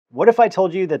What if I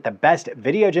told you that the best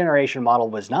video generation model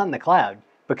was not in the cloud,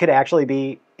 but could actually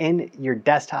be in your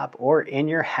desktop or in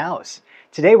your house?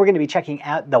 Today, we're going to be checking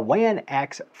out the WAN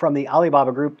X from the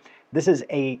Alibaba Group. This is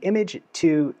a image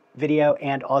to video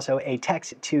and also a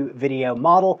text to video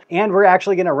model. And we're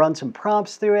actually going to run some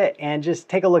prompts through it and just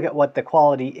take a look at what the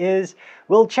quality is.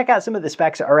 We'll check out some of the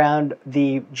specs around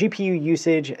the GPU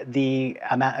usage, the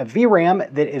amount of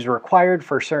VRAM that is required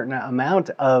for a certain amount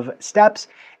of steps.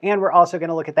 And we're also going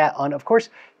to look at that on, of course,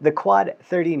 the Quad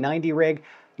 3090 rig.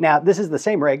 Now, this is the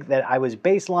same rig that I was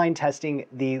baseline testing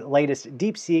the latest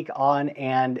DeepSeek on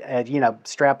and,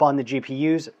 strap on the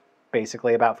GPUs,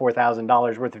 basically about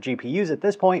 $4,000 worth of GPUs at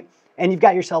this point, and you've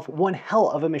got yourself one hell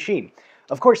of a machine.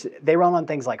 Of course, they run on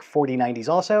things like 4090s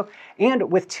also,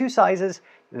 and with two sizes,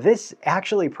 this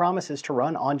actually promises to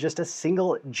run on just a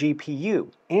single GPU.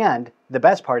 And the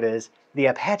best part is the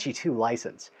Apache 2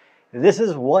 license. This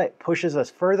is what pushes us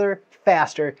further,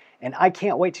 faster, and I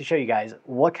can't wait to show you guys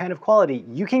what kind of quality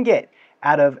you can get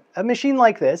out of a machine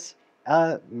like this,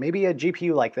 maybe a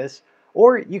GPU like this,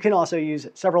 or you can also use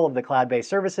several of the cloud-based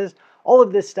services. All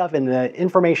of this stuff and the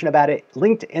information about it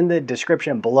linked in the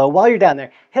description below. While you're down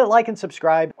there, hit like and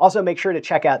subscribe. Also, make sure to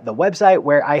check out the website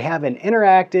where I have an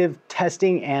interactive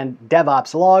testing and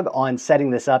DevOps log on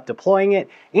setting this up, deploying it,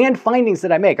 and findings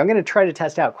that I make. I'm going to try to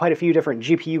test out quite a few different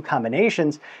GPU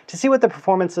combinations to see what the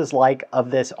performance is like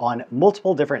of this on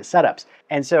multiple different setups.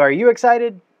 And so are you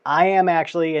excited? I am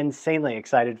actually insanely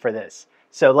excited for this.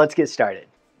 So let's get started.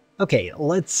 Okay,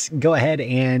 let's go ahead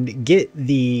and get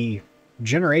the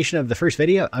generation of the first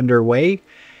video underway.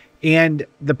 And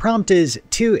the prompt is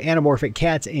two anamorphic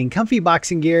cats in comfy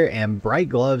boxing gear and bright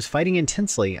gloves fighting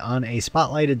intensely on a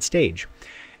spotlighted stage.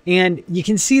 And you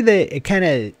can see that it kind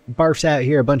of barfs out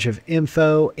here a bunch of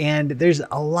info, and there's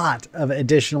a lot of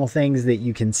additional things that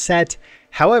you can set.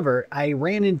 However, I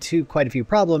ran into quite a few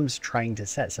problems trying to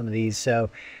set some of these. So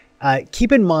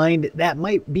keep in mind that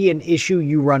might be an issue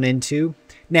you run into.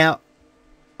 Now,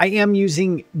 I am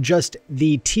using just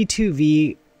the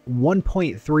T2V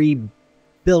 1.3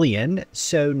 billion,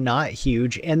 so not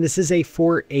huge. And this is a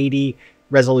 480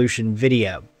 resolution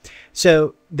video.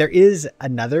 So there is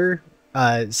another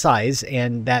size,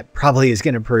 and that probably is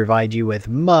going to provide you with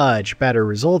much better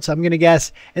results, I'm going to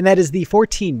guess. And that is the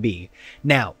 14B.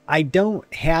 Now, I don't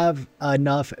have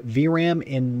enough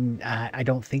VRAM I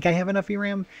don't think I have enough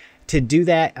VRAM to do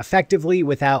that effectively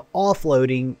without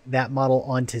offloading that model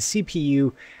onto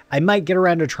CPU. I might get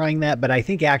around to trying that, but I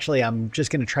think actually I'm just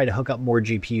going to try to hook up more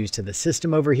GPUs to the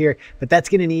system over here. But that's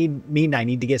going to mean I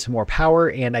need to get some more power,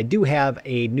 and I do have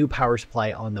a new power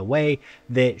supply on the way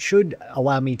that should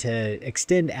allow me to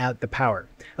extend out the power.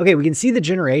 Okay, we can see the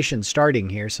generation starting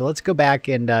here, so let's go back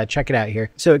and check it out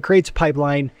here. So it creates a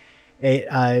pipeline.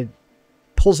 It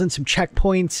pulls in some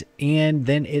checkpoints, and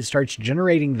then it starts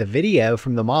generating the video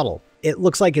from the model. It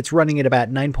looks like it's running at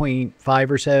about 9.5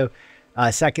 or so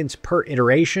seconds per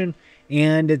iteration,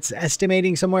 and it's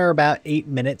estimating somewhere about 8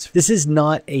 minutes. This is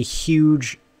not a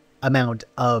huge amount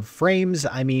of frames.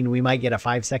 I mean, we might get a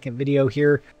 5-second video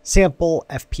here. Sample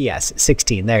FPS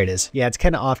 16. There it is. Yeah, it's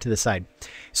kind of off to the side.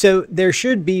 So there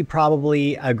should be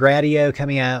probably a Gradio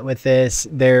coming out with this.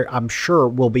 There, I'm sure,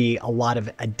 will be a lot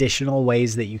of additional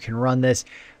ways that you can run this.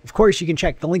 Of course, you can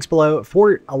check the links below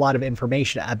for a lot of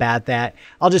information about that.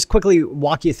 I'll just quickly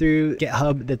walk you through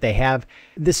GitHub that they have.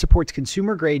 This supports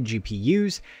consumer grade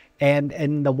GPUs. And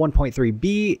in the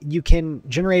 1.3B, you can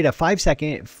generate a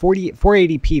 5-second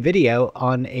 480p video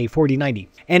on a 4090.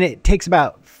 And it takes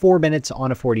about 4 minutes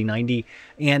on a 4090.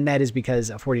 And that is because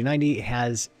a 4090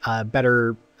 has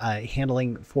better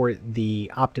handling for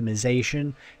the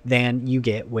optimization than you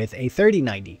get with a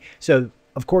 3090. So,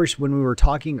 of course, when we were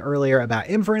talking earlier about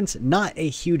inference, not a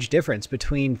huge difference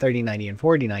between 3090 and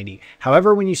 4090.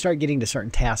 However, when you start getting to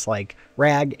certain tasks like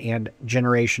RAG and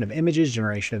generation of images,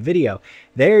 generation of video,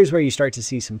 there's where you start to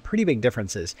see some pretty big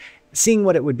differences. Seeing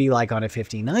what it would be like on a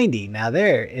 5090, now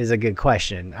there is a good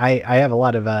question. I have a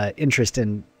lot of interest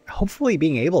in hopefully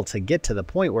being able to get to the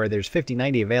point where there's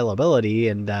 5090 availability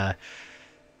and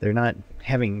they're not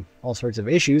having all sorts of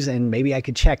issues, and maybe I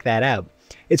could check that out.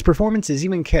 Its performance is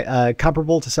even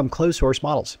comparable to some closed source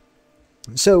models.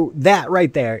 So that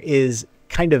right there is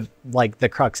kind of like the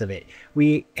crux of it.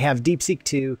 We have DeepSeek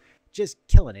 2 just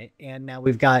killing it. And now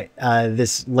we've got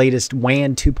this latest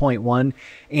WAN 2.1.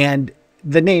 And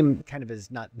the name kind of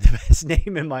is not the best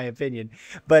name in my opinion,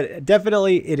 but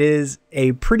definitely it is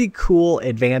a pretty cool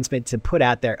advancement to put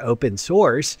out there open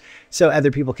source so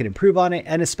other people can improve on it.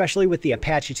 And especially with the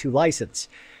Apache 2 license.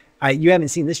 You haven't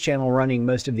seen this channel running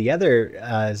most of the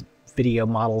other video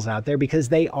models out there because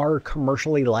they are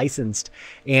commercially licensed.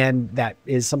 And that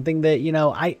is something that, you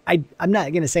know, I'm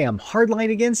not going to say I'm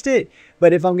hardline against it,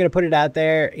 but if I'm going to put it out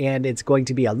there and it's going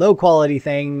to be a low quality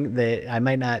thing that I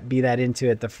might not be that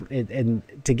into and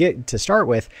to get to start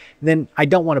with, then I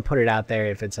don't want to put it out there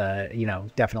if it's a, you know,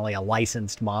 definitely a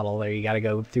licensed model there. You got to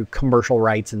go through commercial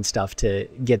rights and stuff to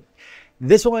get.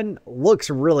 This one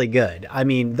looks really good. I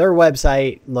mean, their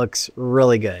website looks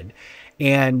really good.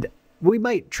 And we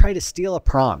might try to steal a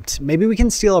prompt. Maybe we can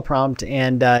steal a prompt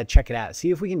and check it out. See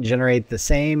if we can generate the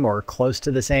same or close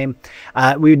to the same.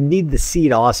 We would need the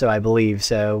seed also, I believe.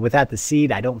 So without the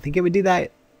seed, I don't think it would do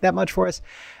that much for us.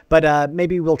 But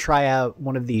maybe we'll try out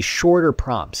one of these shorter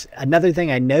prompts. Another thing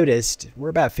I noticed, we're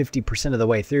about 50% of the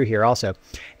way through here also,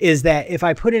 is that if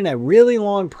I put in a really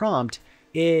long prompt,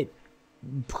 it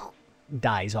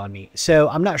dies on me. So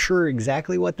I'm not sure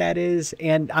exactly what that is.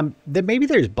 And maybe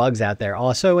there's bugs out there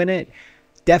also in it.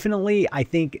 Definitely, I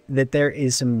think that there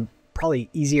is some probably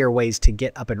easier ways to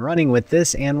get up and running with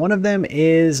this. And one of them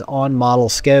is on model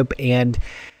scope. And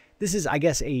this is, I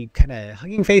guess, a kind of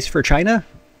Hugging Face for China.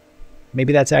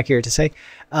 Maybe that's accurate to say.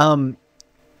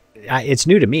 It's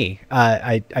new to me.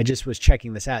 I just was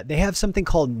checking this out. They have something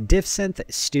called DiffSynth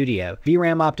Studio,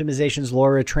 VRAM optimizations,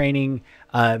 LoRa training,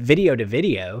 video to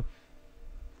video.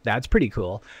 That's pretty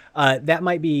cool. That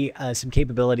might be some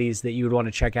capabilities that you would want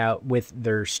to check out with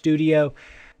their studio.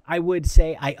 I would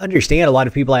say I understand a lot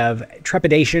of people have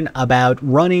trepidation about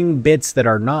running bits that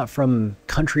are not from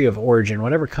country of origin,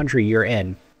 whatever country you're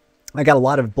in. I got a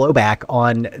lot of blowback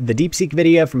on the DeepSeek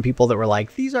video from people that were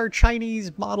like, these are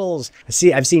Chinese models.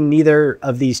 I've seen neither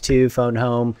of these two phone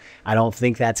home. I don't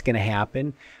think that's going to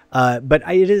happen. But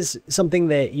it is something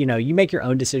that, you know, you make your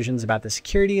own decisions about the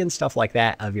security and stuff like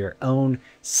that of your own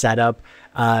setup.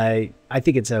 I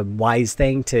think it's a wise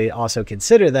thing to also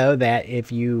consider, though, that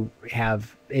if you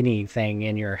have anything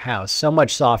in your house, so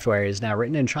much software is now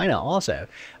written in China also.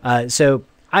 So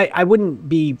I wouldn't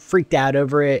be freaked out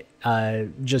over it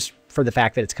just for the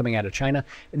fact that it's coming out of China.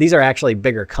 These are actually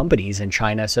bigger companies in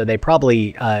China, so they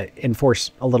probably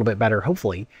enforce a little bit better,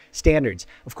 hopefully, standards.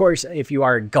 Of course, if you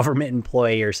are a government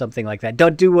employee or something like that,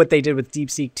 don't do what they did with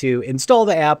DeepSeek to install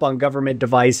the app on government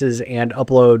devices and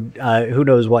upload who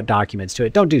knows what documents to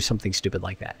it. Don't do something stupid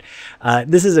like that.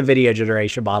 This is a video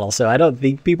generation model, so I don't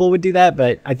think people would do that,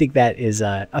 but I think that is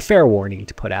a fair warning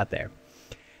to put out there.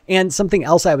 And something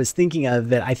else I was thinking of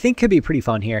that I think could be pretty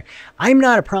fun here. I'm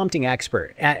not a prompting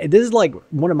expert. This is like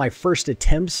one of my first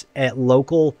attempts at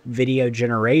local video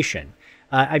generation.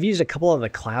 I've used a couple of the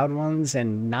cloud ones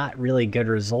and not really good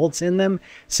results in them.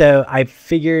 So I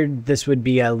figured this would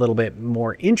be a little bit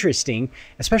more interesting,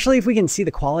 especially if we can see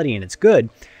the quality and it's good.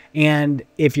 And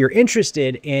if you're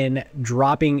interested in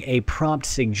dropping a prompt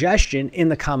suggestion in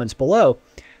the comments below,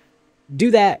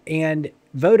 do that and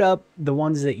vote up the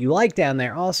ones that you like down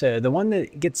there also. The one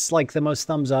that gets like the most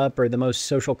thumbs up or the most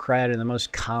social cred or the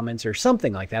most comments or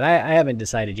something like that. I haven't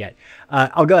decided yet.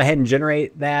 I'll go ahead and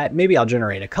generate that. Maybe I'll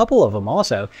generate a couple of them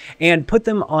also and put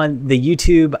them on the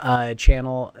YouTube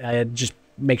channel. Just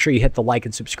make sure you hit the like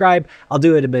and subscribe. I'll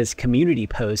do it as community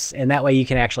posts, and that way you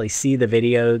can actually see the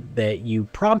video that you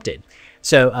prompted.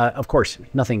 So of course,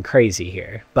 nothing crazy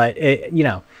here, but you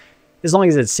know, as long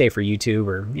as it's safe for YouTube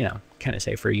or, you know, kind of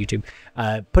safe for YouTube,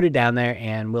 put it down there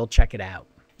and we'll check it out.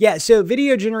 Yeah, so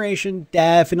video generation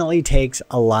definitely takes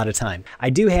a lot of time. I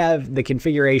do have the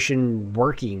configuration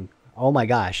working. Oh my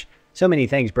gosh, so many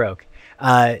things broke.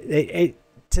 To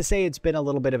say it's been a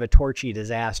little bit of a torchy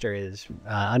disaster is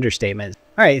understatement.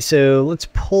 All right, so let's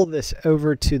pull this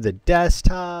over to the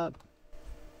desktop.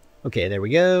 Okay, there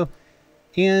we go.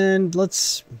 And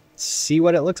let's see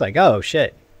what it looks like. Oh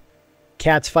shit.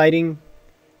 Cats fighting.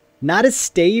 Not a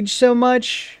stage so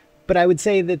much, but I would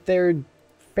say that they're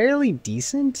fairly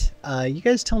decent. You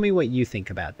guys tell me what you think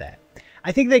about that.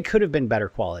 I think they could have been better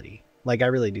quality. Like, I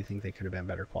really do think they could have been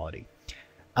better quality.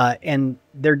 And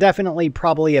they're definitely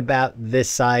probably about this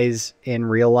size in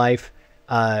real life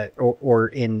or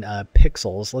in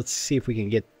pixels. Let's see if we can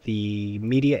get the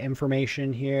media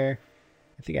information here.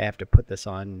 I think I have to put this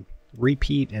on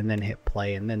repeat and then hit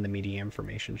play, and then the media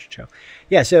information should show.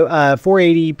 Yeah, so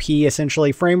 480p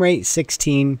essentially, frame rate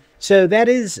 16. So that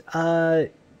is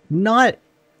not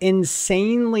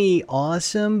insanely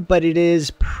awesome, but it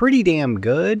is pretty damn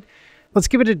good. Let's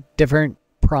give it a different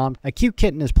prompt. A cute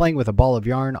kitten is playing with a ball of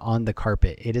yarn on the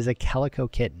carpet. It is a calico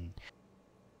kitten.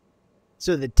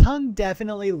 So the tongue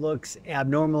definitely looks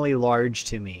abnormally large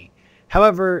to me.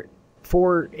 However,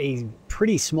 for a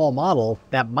pretty small model,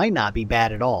 that might not be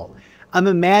bad at all. I'm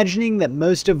imagining that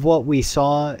most of what we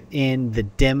saw in the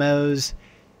demos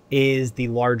is the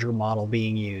larger model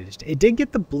being used. It did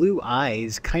get the blue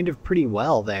eyes kind of pretty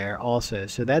well there also,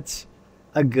 so that's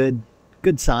a good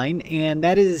sign. And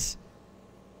that is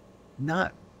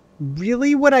not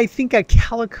really what I think a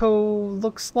calico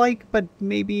looks like, but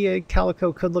maybe a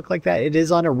calico could look like that. It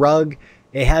is on a rug.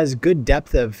 It has good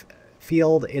depth of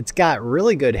field. It's got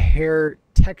really good hair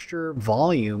texture,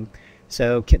 volume.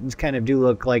 So kittens kind of do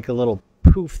look like a little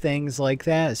poof things like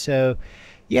that. So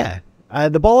yeah,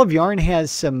 the ball of yarn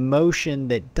has some motion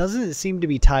that doesn't seem to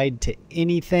be tied to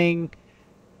anything,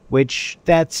 which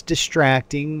that's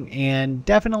distracting. And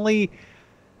definitely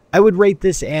I would rate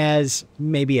this as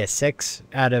maybe a 6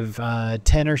 out of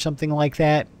 10 or something like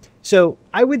that. So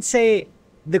I would say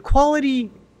the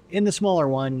quality in the smaller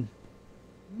one,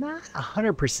 not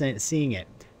 100% seeing it.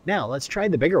 Now let's try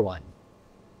the bigger one.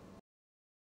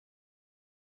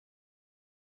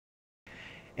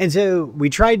 And so we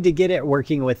tried to get it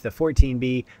working with the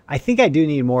 14B. I think I do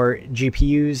need more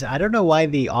GPUs. I don't know why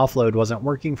the offload wasn't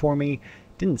working for me.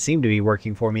 Didn't seem to be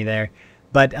working for me there.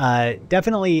 But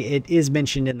definitely it is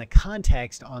mentioned in the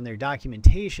context on their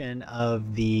documentation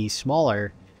of the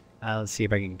smaller. Let's see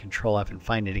if I can control F and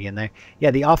find it again there.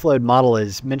 Yeah, the offload model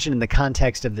is mentioned in the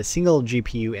context of the single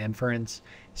GPU inference.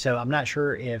 So I'm not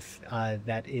sure if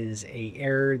that is a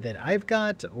error that I've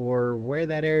got or where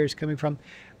that error is coming from.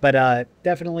 But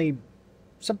definitely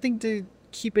something to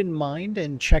keep in mind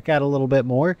and check out a little bit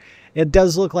more. It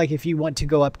does look like if you want to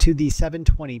go up to the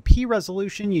 720p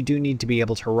resolution, you do need to be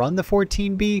able to run the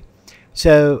 14B.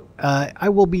 So I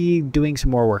will be doing some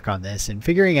more work on this and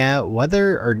figuring out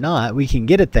whether or not we can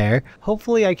get it there.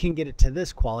 Hopefully I can get it to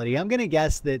this quality. I'm going to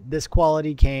guess that this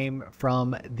quality came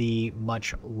from the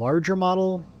much larger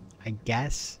model. I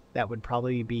guess that would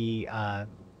probably be a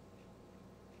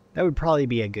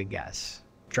good guess.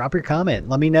 Drop your comment.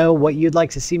 Let me know what you'd like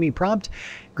to see me prompt.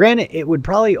 Granted, it would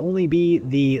probably only be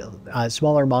the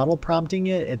smaller model prompting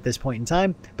it at this point in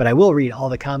time, but I will read all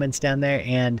the comments down there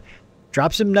and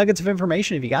drop some nuggets of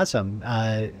information if you got some.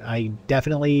 I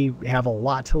definitely have a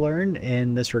lot to learn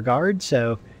in this regard,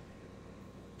 so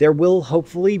there will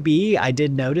hopefully be, I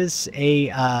did notice,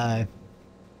 a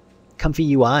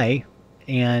comfy UI,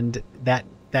 and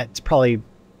that's probably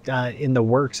in the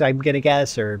works, I'm going to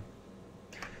guess, or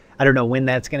I don't know when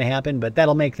that's going to happen, but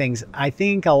that'll make things, I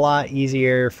think, a lot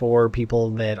easier for people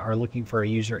that are looking for a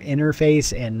user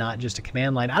interface and not just a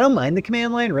command line. I don't mind the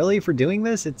command line really for doing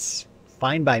this. It's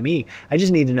fine by me. I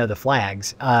just need to know the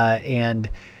flags. And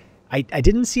I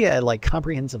didn't see a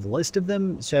comprehensive list of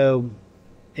them. So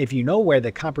if you know where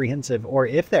the comprehensive, or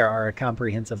if there are a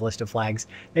comprehensive list of flags,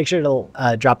 make sure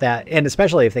to drop that. And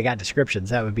especially if they got descriptions,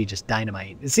 that would be just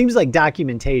dynamite. It seems like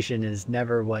documentation is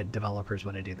never what developers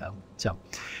want to do though. So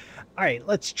all right,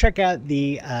 let's check out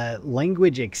the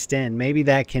language extend. Maybe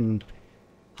that can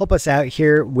help us out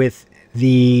here with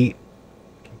the,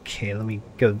 okay, let me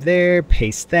go there,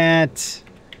 paste that,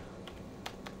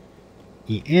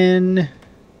 en,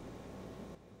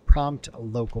 prompt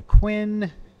local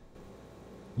quinn,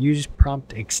 use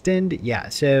prompt extend. Yeah,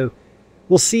 so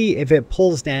we'll see if it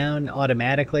pulls down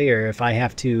automatically or if I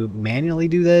have to manually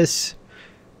do this,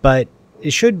 but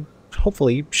it should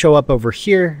hopefully show up over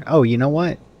here. Oh, you know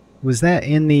what? Was that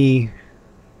in the...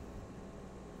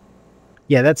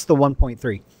 Yeah, that's the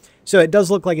 1.3. So it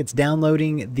does look like it's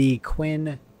downloading the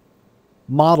Quinn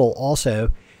model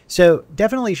also. So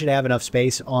definitely should have enough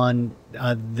space on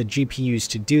the GPUs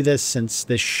to do this, since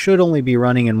this should only be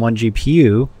running in one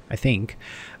GPU, I think.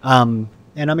 And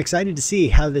I'm excited to see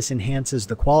how this enhances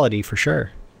the quality for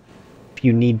sure. If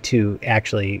you need to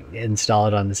actually install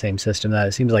it on the same system, though,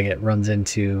 it seems like it runs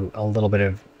into a little bit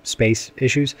of space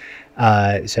issues.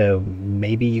 So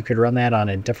maybe you could run that on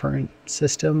a different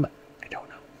system. I don't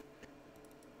know.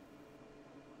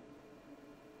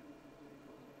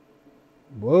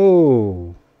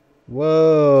 Whoa.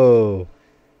 Whoa.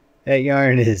 That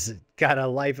yarn has got a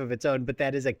life of its own, but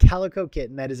that is a calico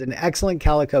kitten. That is an excellent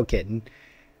calico kitten.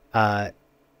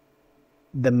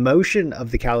 The motion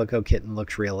of the calico kitten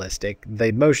looks realistic.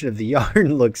 The motion of the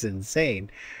yarn looks insane.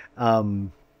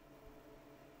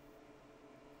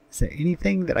 Is there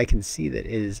anything that I can see that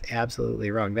is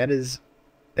absolutely wrong? That is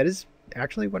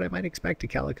actually what I might expect a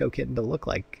calico kitten to look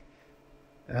like.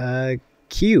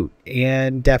 Cute,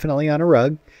 and definitely on a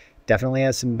rug. Definitely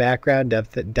has some background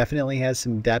depth. Definitely has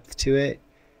some depth to it.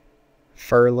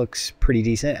 Fur looks pretty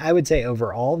decent. I would say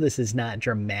overall this is not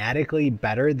dramatically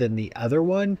better than the other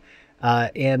one.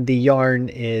 And the yarn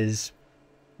is,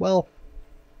 well,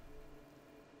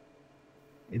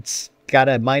 it's got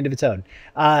a mind of its own.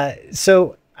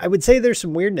 So I would say there's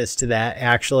some weirdness to that,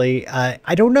 actually.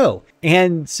 I don't know.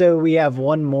 And so we have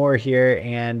one more here,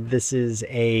 and this is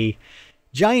a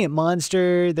giant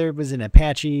monster. There was an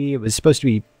Apache. It was supposed to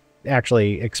be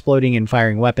actually exploding and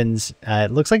firing weapons.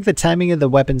 It looks like the timing of the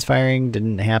weapons firing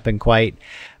didn't happen quite.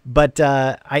 But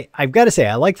I've got to say,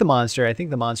 I like the monster. I think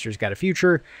the monster's got a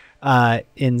future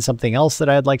in something else that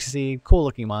I'd like to see. Cool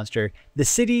looking monster. The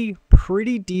city,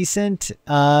 pretty decent.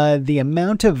 The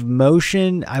amount of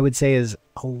motion, I would say, is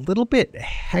a little bit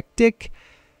hectic.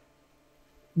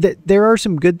 There are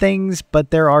some good things,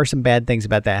 but there are some bad things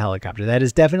about that helicopter. That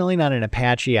is definitely not an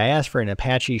Apache. I asked for an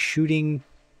Apache shooting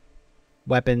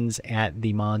weapons at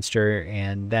the monster,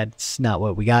 and that's not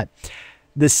what we got.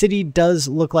 The city does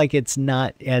look like it's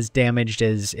not as damaged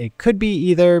as it could be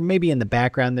either. Maybe in the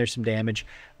background there's some damage,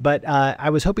 but I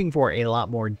was hoping for a lot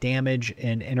more damage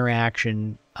and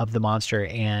interaction of the monster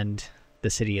and the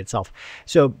city itself.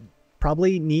 So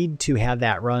probably need to have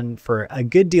that run for a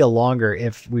good deal longer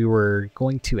if we were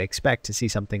going to expect to see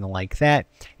something like that.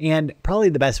 And probably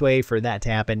the best way for that to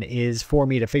happen is for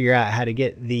me to figure out how to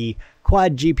get the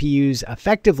quad GPUs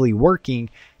effectively working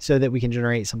so that we can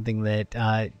generate something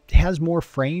that has more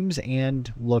frames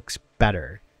and looks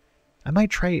better. I might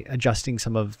try adjusting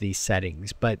some of the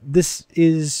settings, but this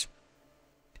is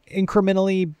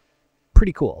incrementally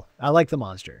pretty cool. I like the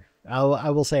monster. I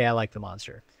will say I like the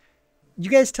monster. You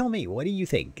guys tell me, what do you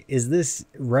think? Is this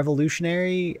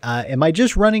revolutionary? Am I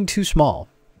just running too small?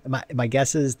 My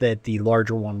guess is that the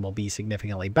larger one will be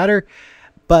significantly better,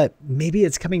 but maybe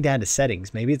it's coming down to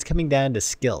settings. Maybe it's coming down to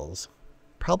skills.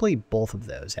 Probably both of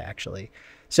those, actually.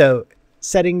 So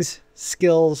settings,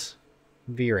 skills,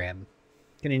 VRAM.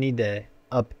 Gonna need to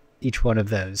up each one of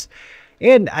those.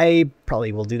 And I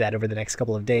probably will do that over the next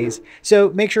couple of days. So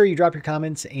make sure you drop your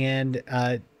comments. And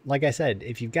like I said,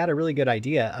 if you've got a really good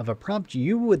idea of a prompt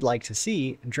you would like to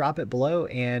see, drop it below,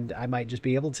 and I might just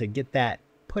be able to get that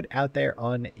put out there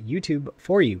on YouTube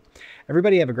for you.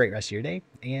 Everybody have a great rest of your day.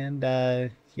 And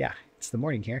yeah, it's the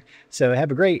morning here. So have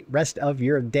a great rest of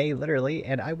your day, literally,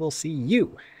 and I will see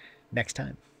you next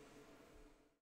time.